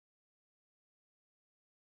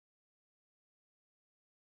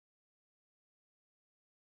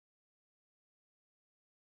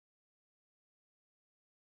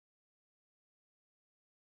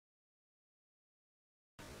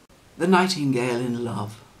The Nightingale in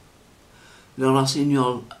Love,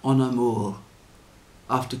 Rossignol En Amour,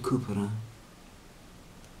 after Couperin.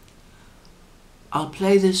 "I'll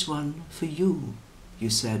play this one for you," you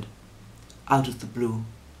said, out of the blue.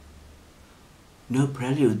 No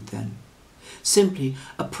prelude then, simply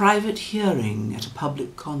a private hearing at a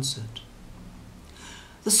public concert.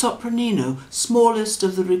 The sopranino, smallest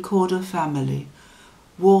of the recorder family,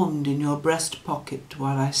 warmed in your breast pocket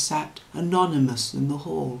while I sat anonymous in the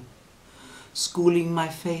hall, schooling my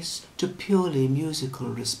face to purely musical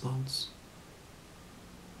response.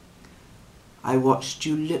 I watched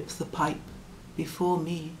you lip the pipe before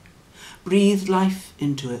me, breathed life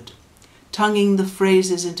into it, tonguing the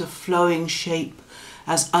phrases into flowing shape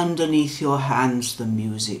as underneath your hands the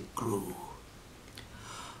music grew.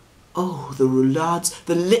 Oh, the roulades,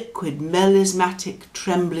 the liquid melismatic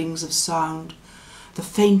tremblings of sound, the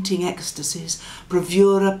fainting ecstasies,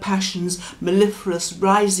 bravura passions, mellifluous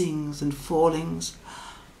risings and fallings,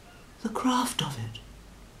 the craft of it,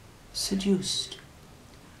 seduced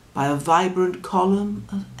by a vibrant column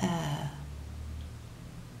of air.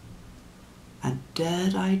 And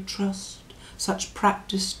dared I trust such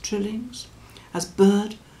practised trillings as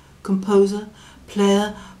bird, composer,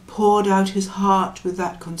 player poured out his heart with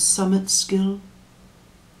that consummate skill?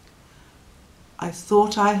 I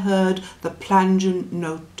thought I heard the plangent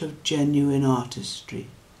note of genuine artistry,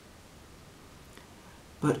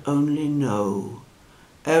 but only know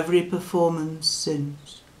every performance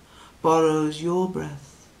since borrows your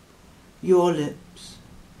breath, your lips,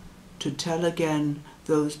 to tell again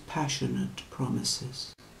those passionate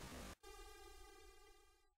promises.